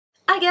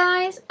Hi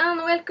guys, and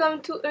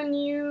welcome to a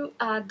new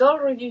doll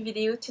review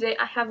video. Today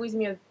I have with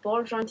me a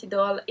ball jointed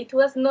doll. It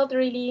was not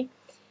really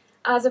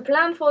the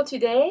plan for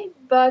today,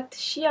 but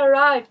she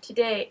arrived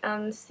today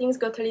and things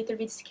got a little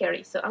bit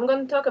scary. So I'm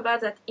going to talk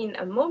about that in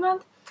a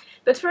moment.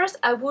 But first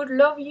I would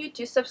love you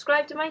to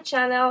subscribe to my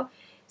channel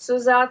so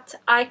that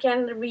I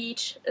can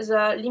reach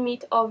the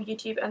limit of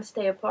YouTube and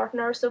stay a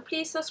partner. So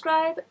please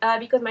subscribe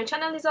because my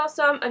channel is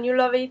awesome and you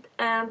love it,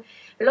 and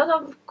a lot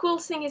of cool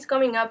things is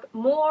coming up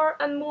more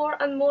and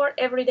more and more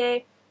every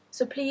day.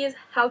 So please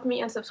help me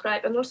and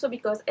subscribe, and also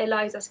because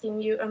Ella is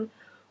asking you, and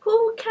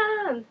who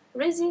can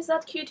resist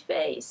that cute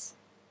face?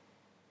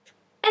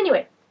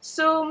 Anyway,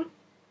 so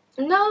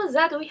now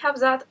that we have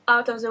that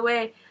out of the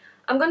way,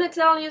 I'm gonna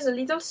tell you the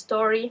little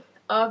story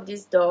of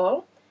this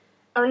doll.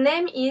 Her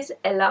name is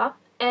Ella,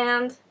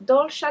 and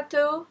Doll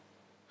Chateau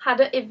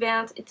had an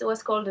event. It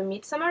was called the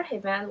Midsummer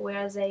event,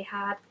 where they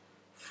had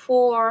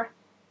 4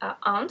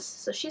 aunts.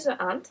 So she's an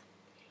aunt.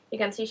 You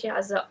can see she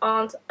has the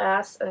aunt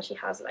ass, and she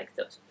has like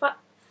those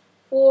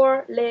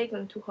 4 legs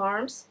and 2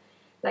 arms,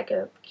 like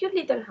a cute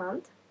little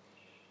hand.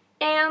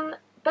 And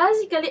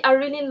basically I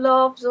really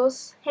love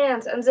those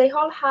hands, and they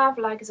all have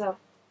like the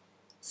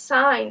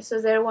sign. So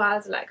there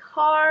was like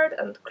heart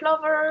and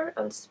clover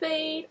and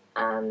spade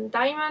and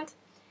diamond,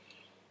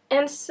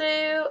 and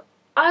so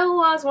I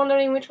was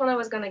wondering which one I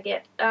was gonna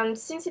get. And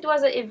since it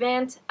was an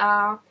event,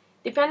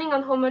 depending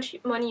on how much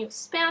money you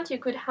spent, you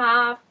could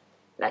have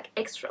like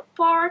extra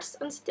parts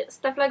and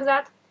stuff like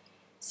that.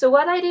 So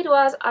what I did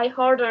was I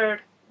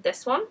ordered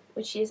this one,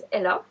 which is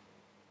Ella.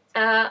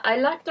 I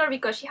liked her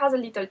because she has a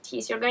little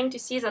teeth. You're going to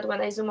see that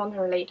when I zoom on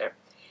her later.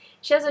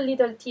 She has a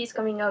little teeth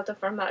coming out of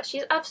her mouth.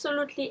 She's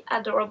absolutely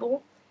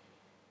adorable,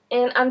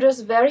 and I'm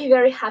just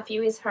very happy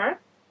with her.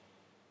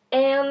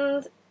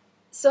 And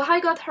so I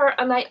got her,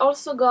 and I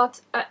also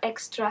got an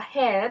extra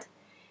head,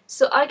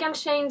 so I can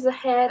change the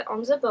head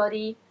on the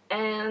body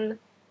and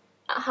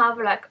have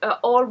like an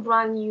all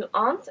brand new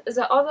aunt.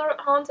 The other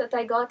aunt that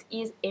I got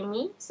is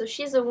Amy, so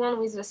she's the one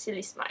with the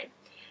silly smile.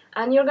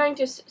 And you're going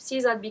to see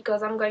that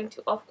because I'm going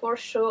to, of course,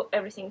 show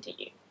everything to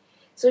you.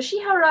 So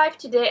she arrived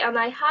today, and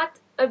I had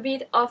a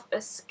bit of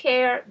a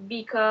scare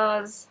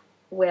because,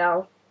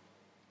 well,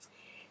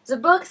 the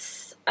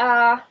box,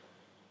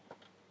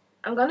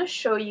 I'm gonna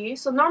show you.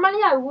 So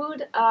normally I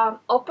would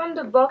open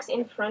the box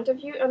in front of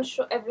you and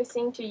show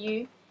everything to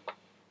you,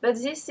 but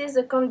this is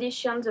the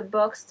condition the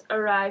box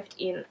arrived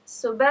in.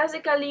 So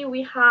basically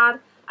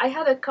I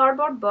had a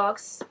cardboard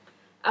box.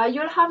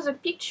 You'll have the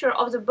picture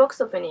of the box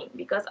opening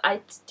because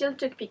I still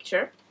took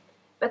picture,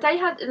 but I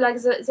had like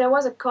there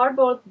was a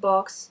cardboard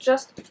box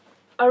just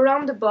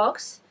around the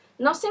box,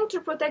 nothing to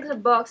protect the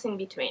box in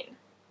between.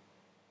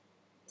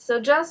 So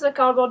just the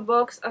cardboard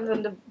box and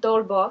then the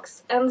doll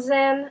box, and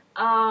then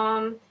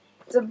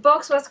the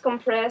box was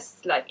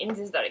compressed like in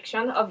this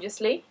direction,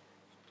 obviously,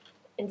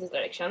 in this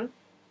direction.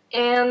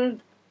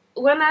 And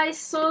when I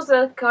saw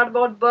the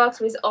cardboard box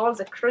with all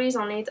the crease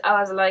on it,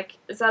 I was like,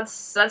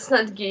 that's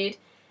not good.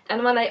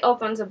 And when I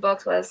opened, the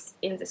box was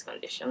in this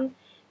condition.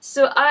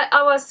 So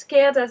I was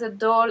scared that the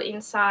doll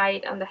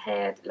inside and the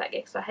head, like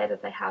extra head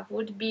that I have,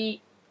 would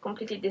be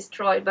completely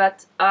destroyed.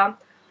 But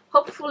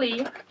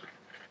hopefully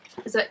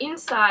the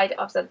inside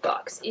of that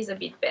box is a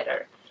bit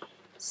better.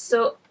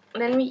 So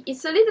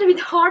it's a little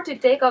bit hard to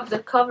take off the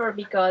cover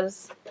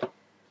because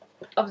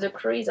of the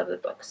crease of the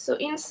box. So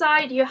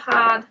inside you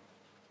had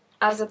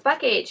as a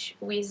package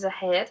with the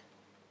head.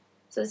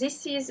 So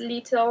this is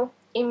little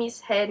Amy's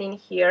head in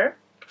here.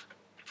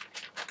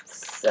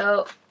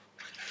 So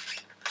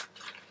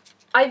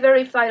I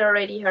verified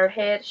already her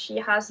head. She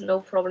has no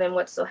problem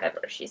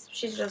whatsoever. She's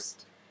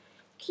just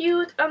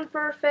cute and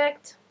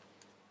perfect.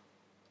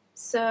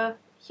 So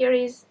here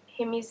is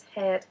Amy's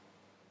head,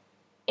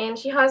 and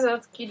she has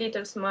a cute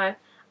little smile.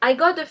 I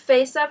got the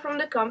face up from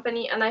the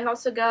company, and I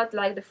also got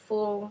like the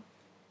full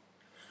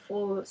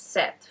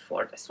set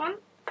for this one.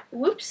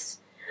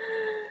 Whoops,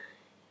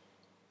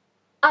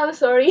 I'm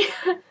sorry.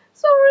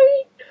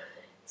 Sorry.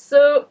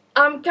 So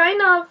I'm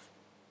not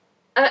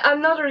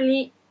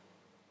really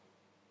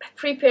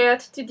prepared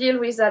to deal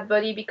with that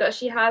body because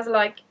she has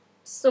like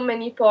so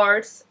many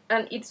parts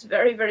and it's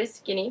very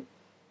skinny.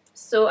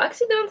 So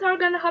accidents are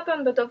gonna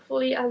happen, but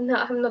hopefully I'm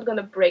not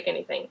gonna break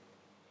anything.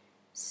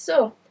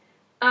 So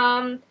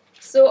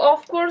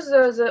of course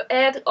the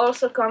head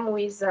also comes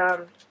with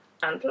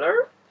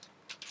antler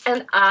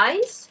and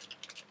eyes.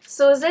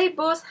 So they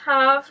both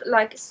have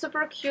like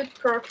super cute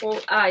purple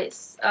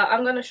eyes.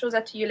 I'm gonna show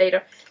that to you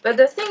later. But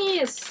the thing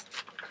is,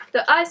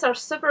 the eyes are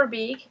super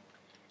big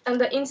and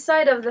the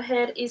inside of the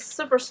head is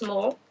super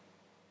small.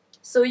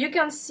 So you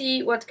can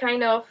see what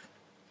kind of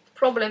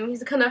problem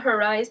is gonna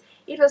arise.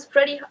 It was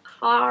pretty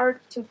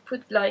hard to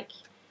put like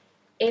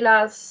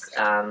Ella's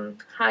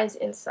eyes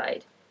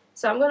inside.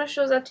 So I'm gonna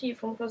show that to you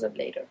from close up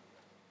later.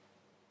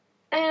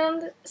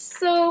 And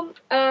so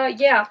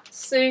yeah,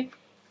 so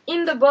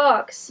in the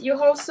box you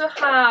also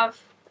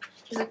have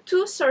the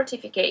 2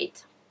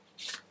 certificate.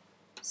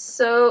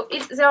 So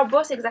they are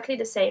both exactly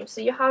the same.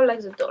 So you have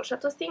like the Doll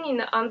Chateau thing in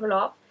the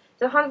envelope.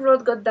 The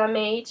envelope got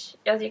damaged,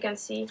 as you can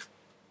see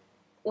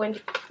when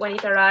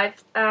it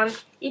arrived.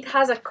 It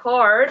has a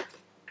card,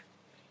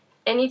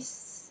 and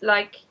it's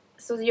like,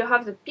 so you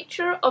have the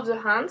picture of the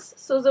hands.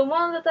 So the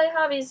one that I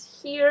have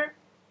is here,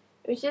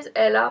 which is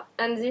Ella,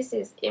 and this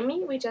is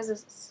Amy, which has a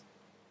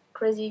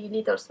crazy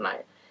little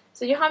smile.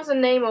 So you have the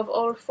name of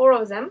all 4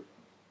 of them.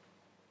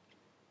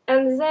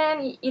 And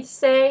then it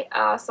say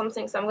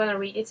something, so I'm gonna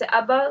read. It's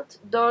about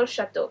Doll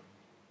Chateau.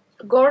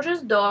 Gorgeous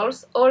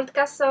dolls, old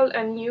castle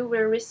and new,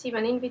 will receive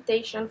an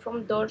invitation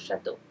from Doll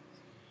Chateau.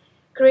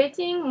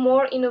 Creating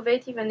more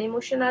innovative and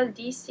emotional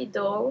DC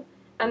doll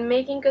and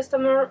making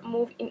customer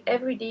move in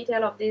every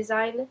detail of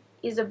design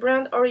is the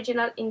brand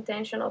original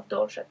intention of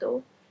Doll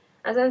Chateau.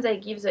 And then they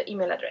give the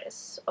email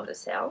address of the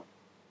sale.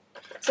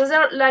 So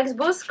they're like,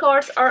 both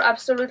cards are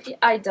absolutely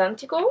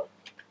identical.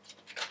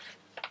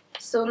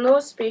 So no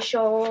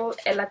special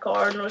Ella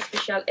card, no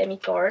special Amy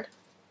card.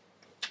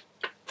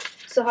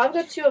 So I've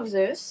got 2 of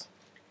those.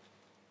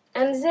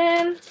 And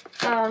then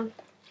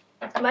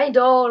my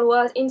doll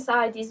was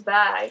inside this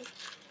bag.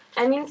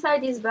 And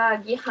inside this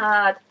bag he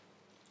had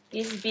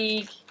this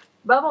big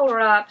bubble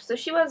wrap. So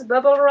she was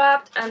bubble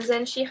wrapped, and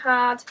then she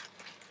had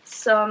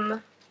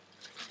some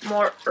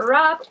more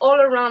wrap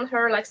all around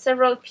her, like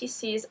several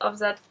pieces of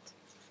that,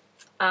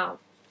 I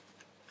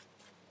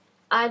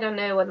don't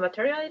know what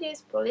material it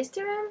is,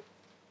 polystyrene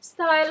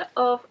style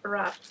of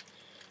wrap.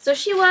 So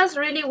she was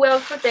really well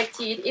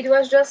protected. It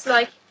was just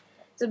like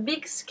the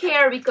big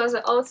scare because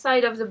the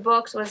outside of the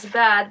box was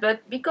bad,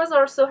 but because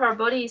also her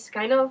body is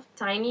kind of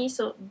tiny,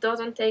 so it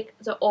doesn't take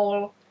the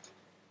whole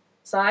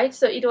side,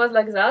 so it was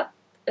like that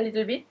a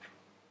little bit.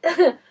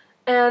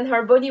 And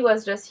her body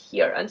was just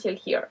here until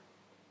here,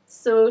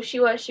 so she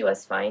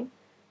was fine.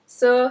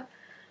 So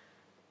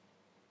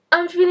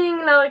I'm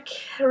feeling like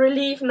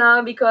relief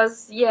now,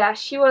 because yeah,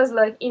 she was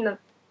like in a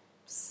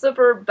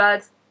super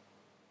bad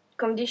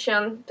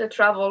condition to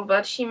travel,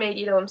 but she made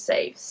it home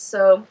safe,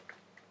 so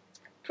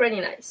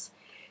pretty nice.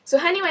 So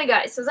anyway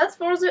guys, so that's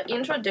for the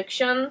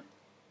introduction,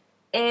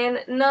 and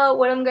now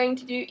what I'm going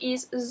to do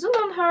is zoom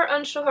on her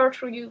and show her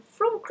to you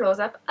from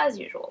close-up as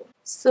usual.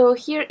 So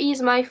here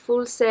is my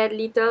full set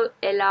little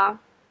Ella,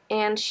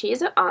 and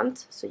she's an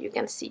aunt, so you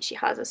can see she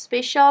has a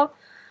special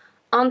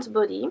aunt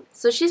body.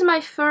 So she's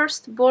my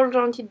first ball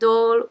jointed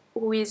doll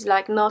who is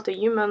like not a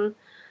human,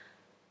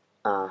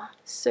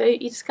 so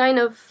it's kind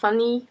of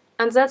funny.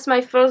 And that's my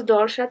first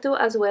Doll Chateau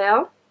as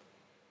well,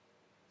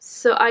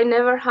 so I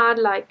never had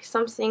like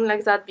something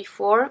like that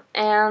before.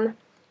 And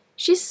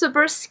she's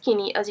super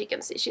skinny, as you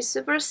can see. She's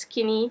super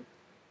skinny,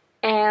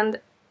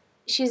 and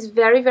she's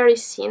very very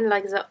thin.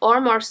 Like the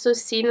arms are so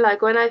thin.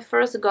 Like when I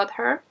first got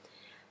her,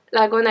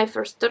 like when I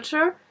first touched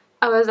her,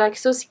 I was like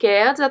so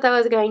scared that I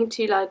was going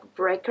to like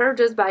break her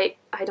just by,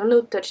 I don't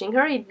know, touching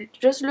her. It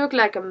just looked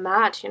like a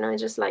match, you know,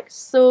 it's just like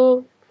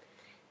so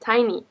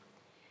tiny.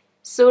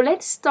 So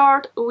let's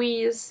start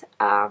with,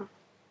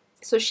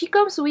 so she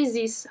comes with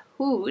this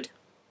hood,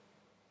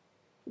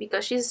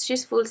 because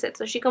she's full set,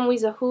 so she comes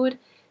with a hood.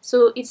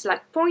 So it's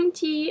like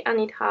pointy, and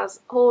it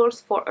has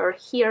holes for her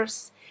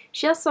ears.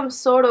 She has some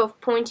sort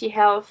of pointy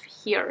half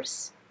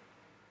ears,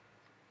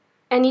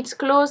 and it's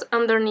closed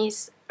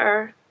underneath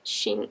her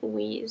chin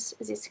with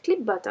this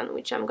clip button,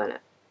 which I'm gonna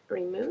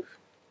remove.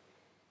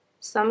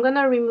 So I'm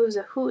gonna remove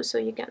the hood so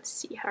you can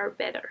see her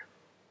better.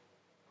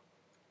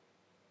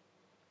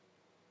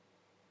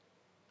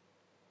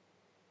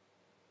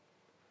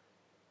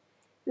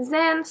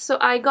 Then, so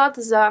I got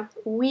the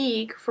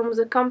wig from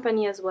the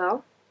company as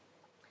well.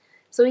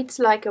 So it's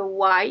like a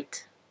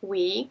white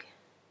wig,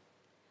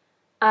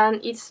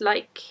 and it's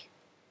like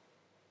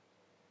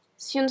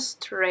sewn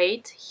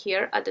straight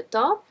here at the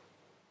top,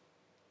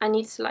 and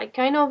it's like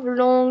kind of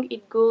long.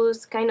 It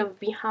goes kind of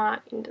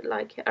behind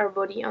like her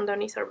body,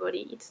 underneath her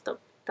body. It's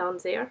down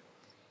there,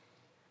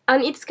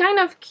 and it's kind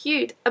of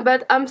cute.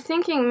 But I'm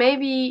thinking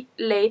maybe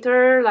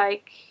later,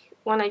 like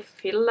when I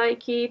feel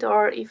like it,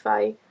 or if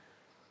I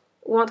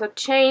want a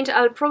change,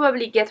 I'll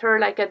probably get her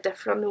like a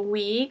different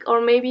wig,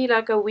 or maybe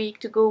like a wig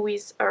to go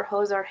with her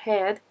other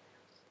head.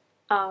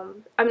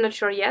 I'm not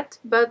sure yet,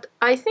 but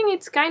I think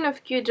it's kind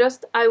of cute.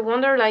 Just I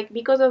wonder, like,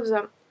 because of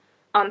the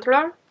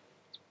antler,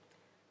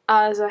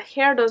 the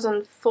hair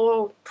doesn't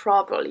fall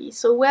properly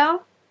so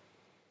well.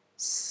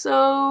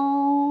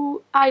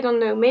 So I don't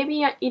know,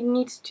 maybe it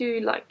needs to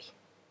like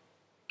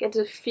get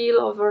the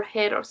feel of her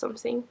head or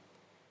something.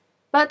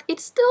 But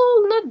it's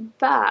still not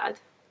bad.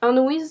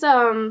 And with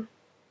the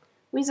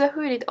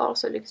hood it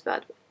also looks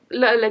bad.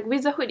 Like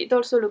with the hood it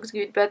also looks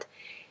good, but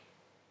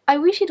I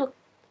wish it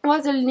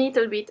was a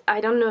little bit, I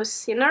don't know,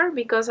 thinner,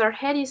 because her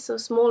head is so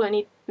small and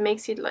it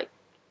makes it like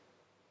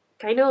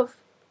kind of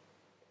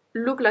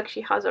look like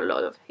she has a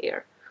lot of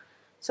hair.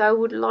 So I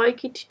would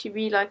like it to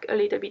be like a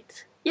little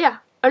bit, yeah,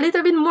 a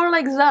little bit more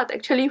like that.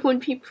 Actually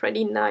would be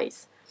pretty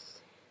nice.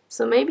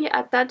 So maybe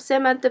attach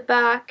them at the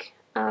back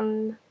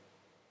and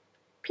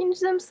pinch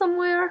them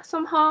somewhere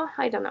somehow,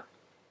 I don't know.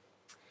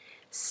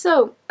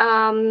 So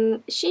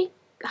she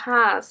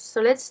has,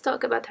 so let's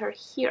talk about her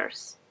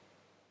ears.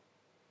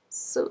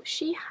 So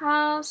she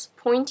has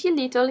pointy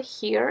little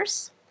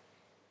ears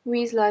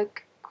with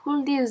like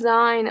cool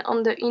design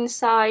on the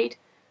inside,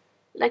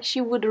 like she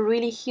would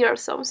really hear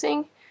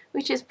something,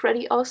 which is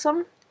pretty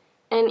awesome.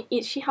 And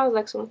she has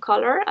like some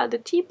color at the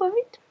tip of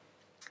it.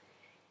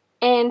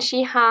 And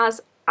she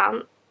has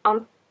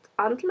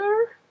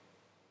antler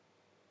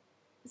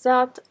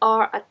that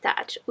are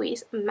attached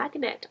with a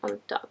magnet on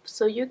top,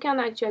 so you can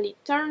actually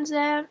turn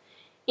them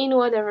in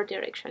whatever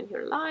direction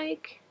you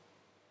like.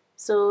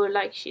 So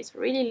like she's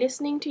really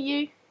listening to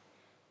you,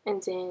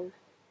 and then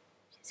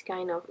she's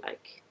kind of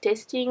like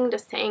testing the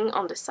thing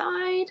on the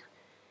side,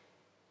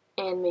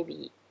 and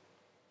maybe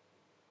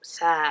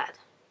sad,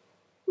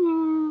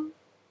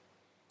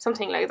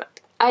 something like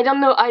that. I don't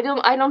know. I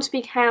don't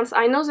speak hands.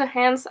 I know the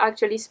hands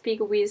actually speak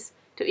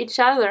to each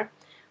other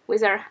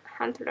with their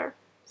handler.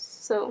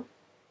 So,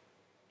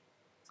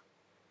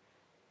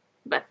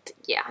 but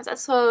yeah,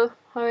 that's how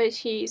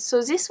it is.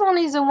 So this one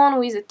is the one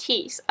with the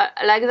teeth.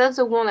 Like that's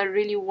the one I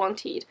really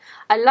wanted.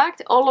 I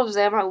liked all of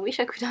them. I wish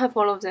I could have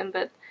all of them,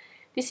 but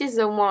this is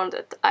the one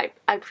that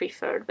I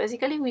preferred.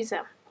 Basically with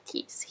the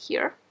teeth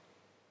here.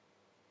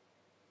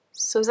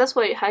 So that's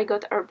why I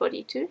got her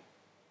body too.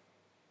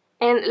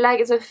 And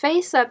like the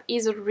face up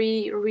is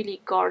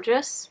really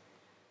gorgeous.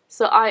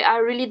 So I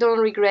really don't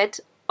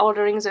regret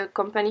ordering the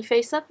company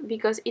face up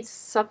because it's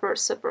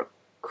super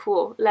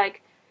cool.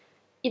 Like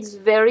it's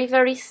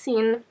very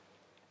thin,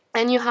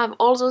 and you have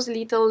all those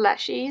little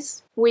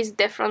lashes with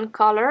different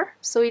color.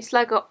 So it's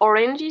like an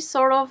orangey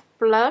sort of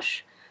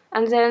blush,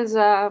 and then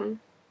the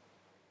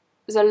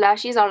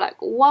lashes are like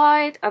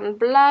white and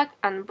black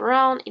and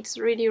brown. It's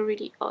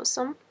really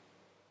awesome.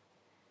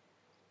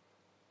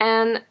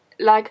 And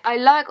like I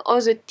like how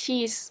the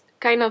teeth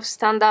kind of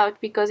stand out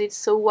because it's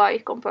so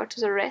white compared to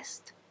the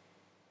rest.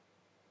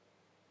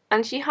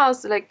 And she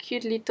has like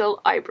cute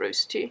little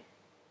eyebrows too.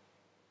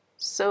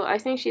 So I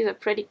think she's a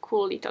pretty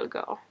cool little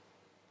girl.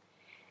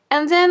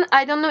 And then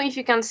I don't know if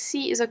you can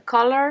see the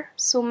color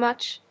so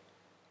much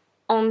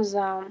on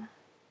the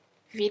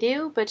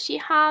video, but she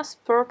has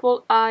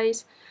purple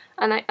eyes,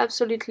 and I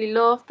absolutely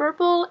love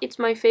purple. It's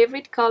my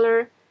favorite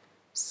color,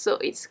 so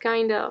it's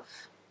kind of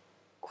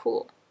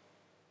cool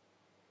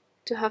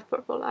to have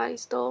purple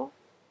eyes doll.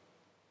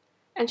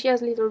 And she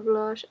has little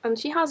blush, and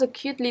she has a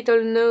cute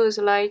little nose,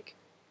 like,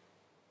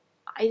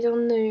 I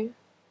don't know,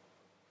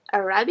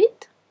 a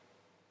rabbit?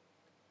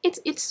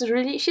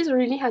 She's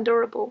really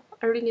adorable.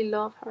 I really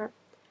love her.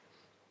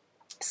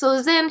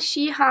 So then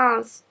she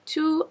has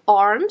 2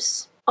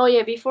 arms. Oh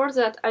yeah, before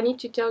that I need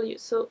to tell you,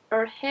 so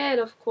her head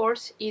of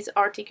course is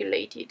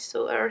articulated,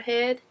 so her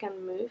head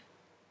can move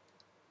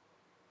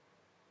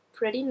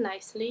pretty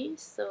nicely.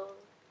 So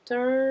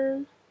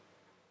turn,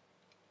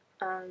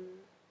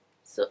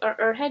 so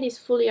her head is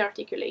fully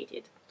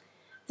articulated.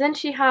 Then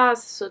she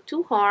has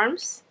 2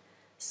 arms,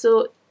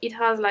 so it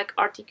has like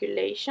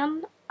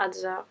articulation at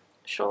the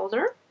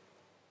shoulder,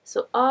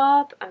 so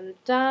up and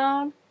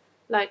down,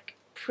 like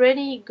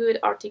pretty good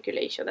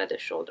articulation at the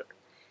shoulder.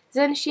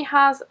 Then she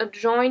has a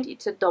joint,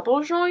 it's a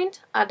double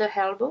joint at the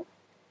elbow,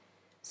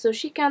 so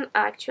she can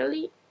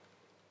actually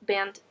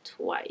bend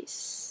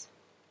twice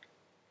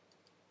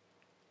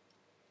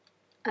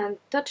and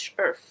touch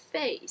her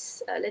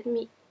face.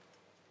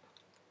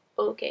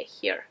 Okay,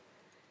 here.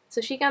 So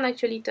she can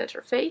actually touch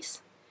her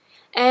face.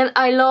 And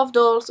I love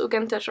dolls who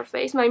can touch her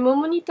face. My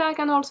Momonita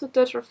can also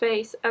touch her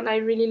face, and I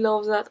really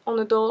love that on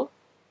a doll.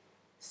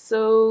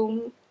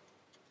 So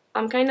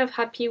I'm kind of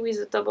happy with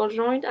the double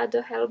joint at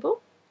the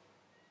elbow.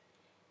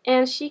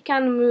 And she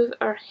can move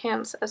her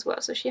hands as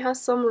well, so she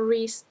has some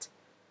wrist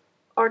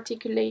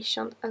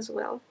articulation as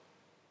well.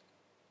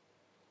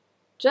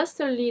 Just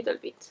a little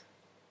bit.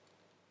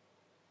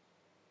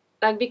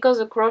 Like because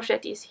the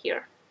crochet is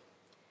here.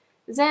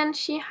 Then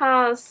she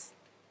has,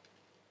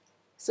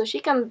 so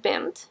she can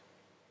bend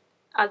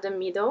at the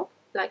middle,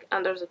 like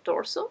under the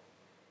torso,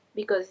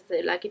 because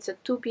it's a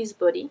 2-piece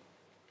body.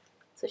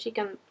 So she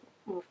can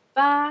move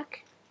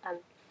back and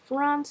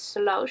front,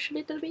 slouch a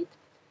little bit.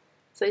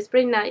 So it's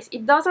pretty nice.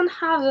 It doesn't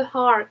have the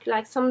arc,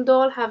 like some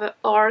dolls have an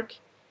arc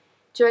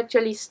to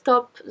actually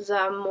stop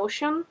the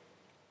motion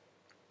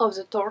of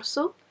the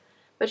torso,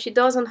 but she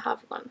doesn't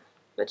have one.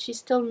 But she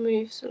still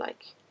moves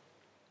like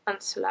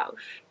and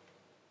slouch.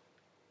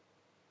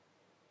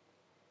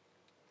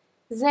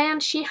 Then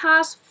she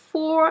has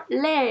 4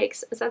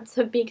 legs. That's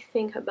a big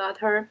thing about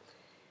her.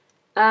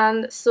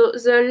 And so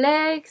the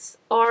legs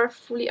are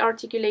fully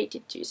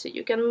articulated too, so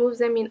you can move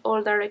them in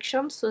all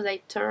directions, so they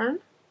turn.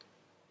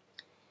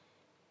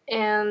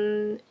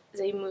 And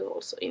they move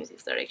also in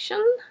this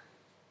direction.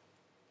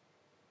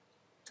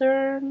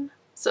 Turn.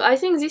 So I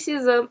think this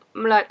is a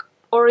like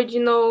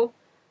original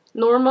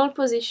normal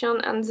position,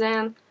 and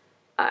then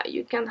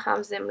you can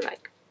have them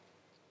like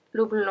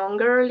look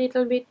longer a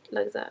little bit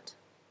like that.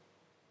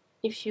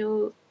 If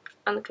you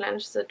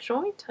unclench the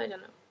joint, I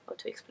don't know how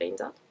to explain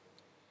that.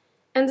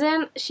 And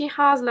then she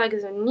has like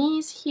the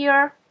knees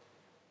here,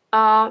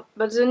 but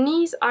the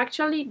knees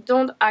actually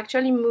don't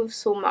move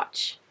so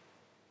much.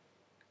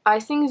 I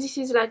think this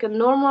is like a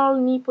normal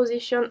knee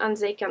position, and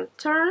they can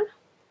turn.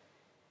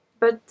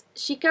 but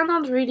she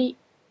cannot really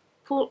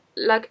pull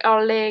like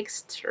her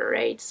legs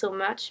straight so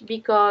much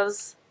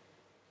because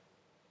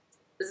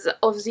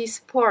of this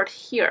part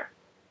here.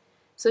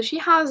 So she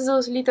has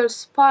those little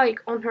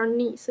spikes on her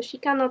knee, so she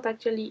cannot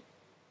actually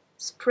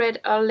spread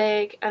her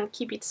leg and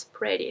keep it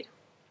spreaded.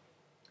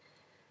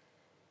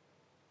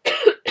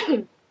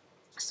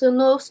 So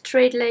no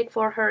straight leg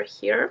for her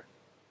here.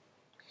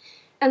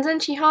 And then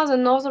she has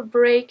another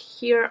break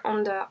here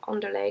on the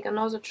leg,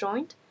 another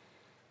joint.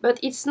 But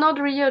it's not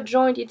really a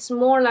joint, it's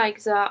more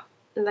like the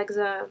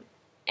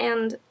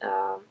end,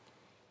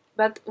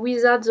 but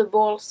without the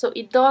ball, so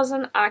it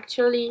doesn't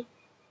actually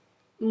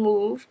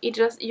move.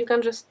 You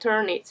can just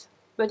turn it,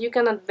 but you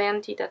cannot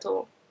bend it at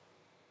all.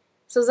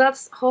 So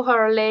that's how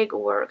her leg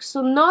works.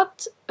 So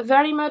not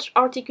very much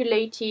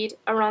articulated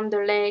around the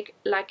leg,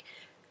 like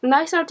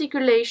nice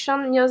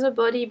articulation near the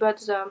body, but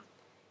the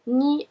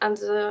knee and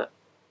the,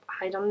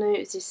 I don't know,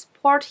 this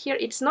part here,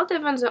 it's not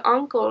even the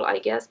ankle, I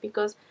guess,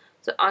 because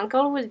the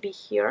ankle will be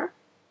here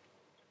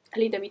a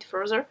little bit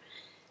further.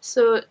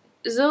 So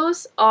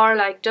those are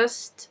like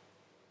just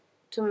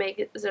to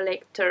make the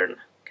leg turn,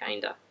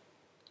 kinda.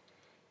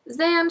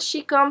 Then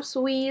she comes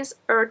with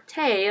her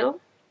tail.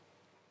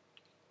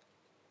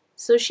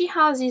 So she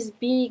has this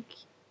big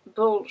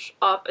bulge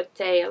of a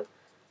tail.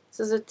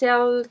 So the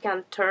tail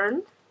can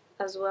turn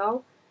as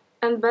well.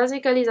 And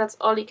basically that's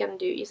all it can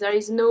do. Is there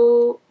is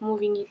no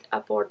moving it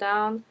up or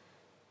down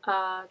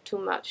too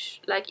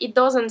much. Like it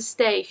doesn't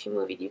stay if you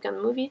move it. You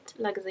can move it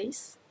like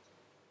this,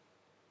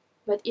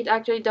 but it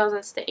actually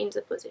doesn't stay in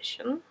the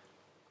position.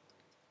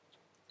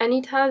 And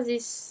it has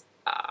this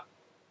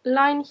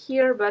line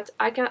here, but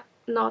I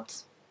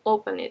cannot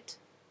open it.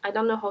 I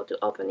don't know how to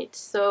open it,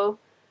 so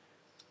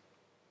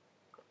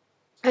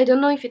I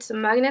don't know if it's a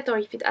magnet or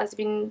if it has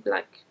been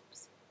like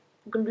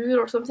glued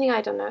or something,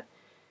 I don't know.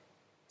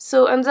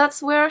 So, and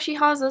that's where she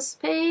has a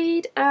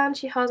spade, and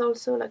she has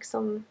also like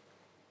some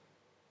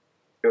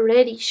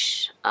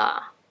reddish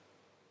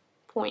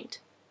point.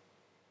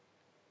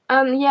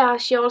 And yeah,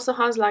 she also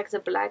has like the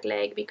black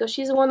leg because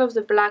she's one of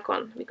the black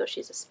one, because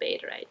she's a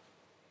spade, right?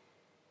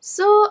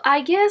 So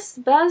I guess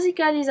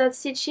basically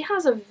that's it. She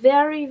has a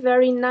very,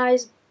 very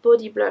nice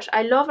body blush.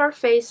 I love her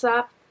face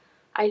up.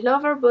 I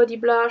love her body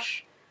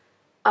blush.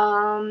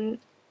 I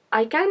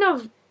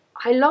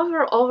love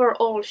her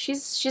overall.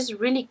 She's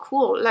really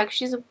cool. Like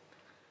she's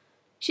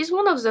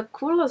one of the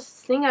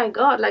coolest thing I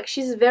got. Like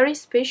she's very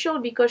special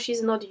because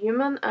she's not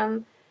human,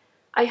 and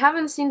I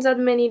haven't seen that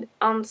many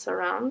ants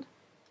around.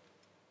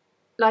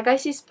 Like I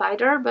see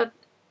spider, but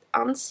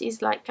ants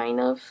is like kind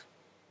of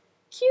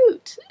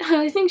cute.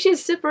 I think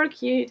she's super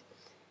cute.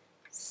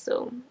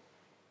 So,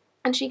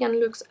 and she can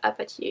look up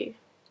at you.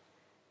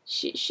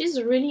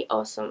 She's really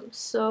awesome.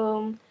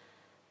 So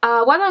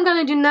what I'm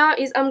gonna do now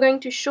is I'm going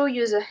to show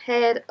you the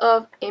head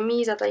of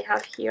Amy that I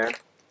have here,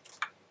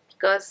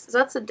 because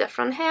that's a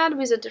different head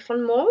with a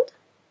different mold.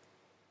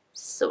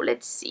 So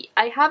let's see.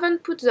 I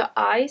haven't put the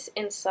eyes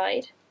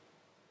inside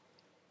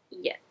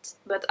yet,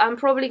 but I'm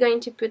probably going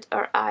to put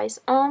her eyes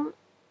on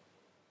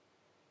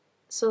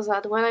so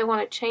that when I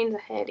want to change the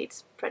head,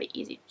 it's pretty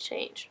easy to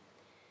change.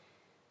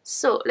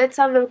 So let's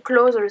have a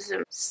closer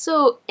zoom.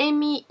 So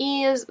Amy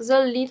is the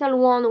little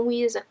one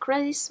with a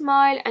crazy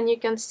smile, and you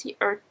can see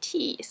her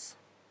teeth,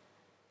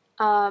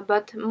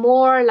 but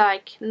more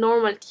like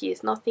normal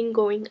teeth, nothing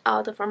going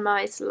out of her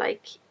mouth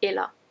like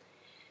Ella.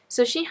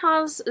 So she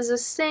has the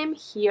same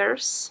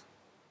ears.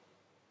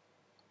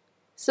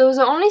 So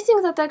the only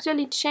thing that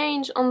actually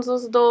changed on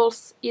those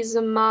dolls is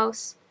the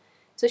mouth.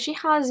 So she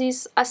has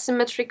this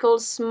asymmetrical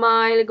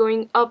smile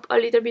going up a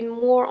little bit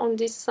more on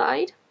this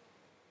side.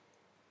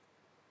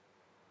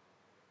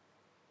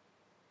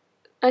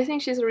 I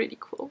think she's really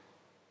cool.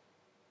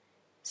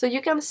 So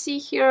you can see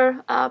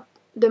here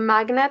the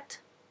magnet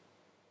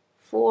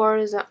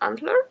for the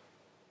antler,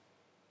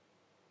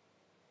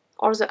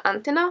 or the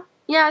antenna.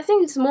 Yeah, I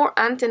think it's more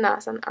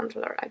antennas than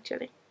antler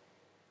actually.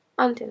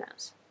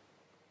 Antennas.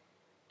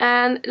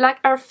 And like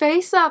her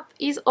face up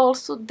is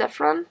also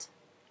different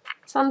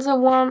than the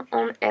one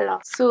on Ella.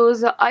 So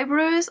the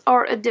eyebrows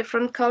are a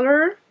different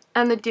color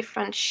and a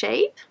different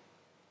shape.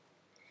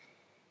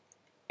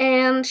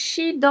 And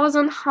she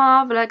doesn't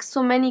have like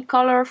so many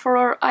color for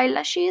her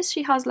eyelashes.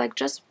 She has like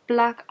just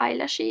black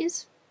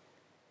eyelashes.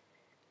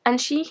 And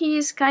she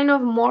is kind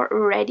of more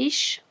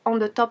reddish on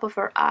the top of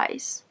her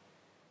eyes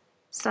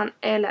than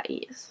Ella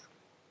is.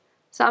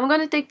 So I'm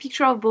gonna take a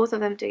picture of both of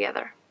them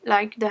together,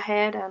 like the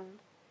head and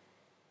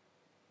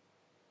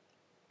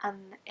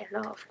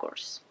Ella, of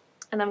course.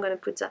 And I'm gonna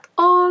put that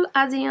all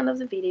at the end of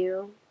the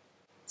video.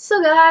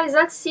 So guys,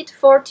 that's it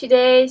for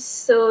today.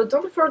 So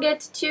don't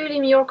forget to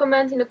leave me your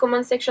comment in the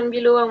comment section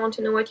below. I want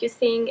to know what you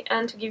think,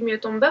 and to give me a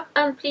thumb up,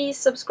 and please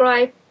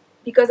subscribe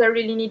because I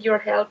really need your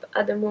help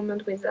at the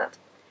moment with that.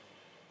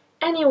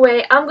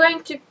 Anyway, I'm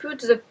going to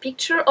put the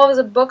picture of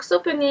the box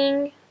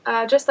opening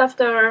just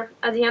after,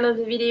 at the end of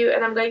the video,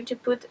 and I'm going to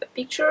put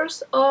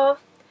pictures of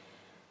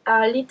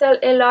little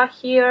Ella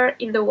here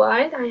in the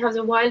wild. I have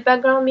the wild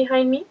background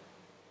behind me,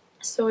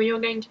 so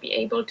you're going to be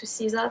able to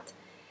see that.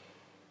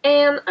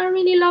 and I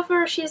really love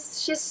her. She's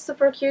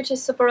super cute,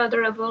 she's super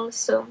adorable.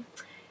 So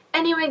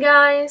anyway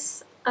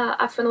guys,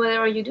 have fun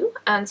whatever you do,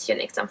 and see you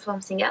next time for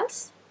something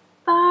else.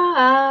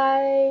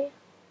 Bye!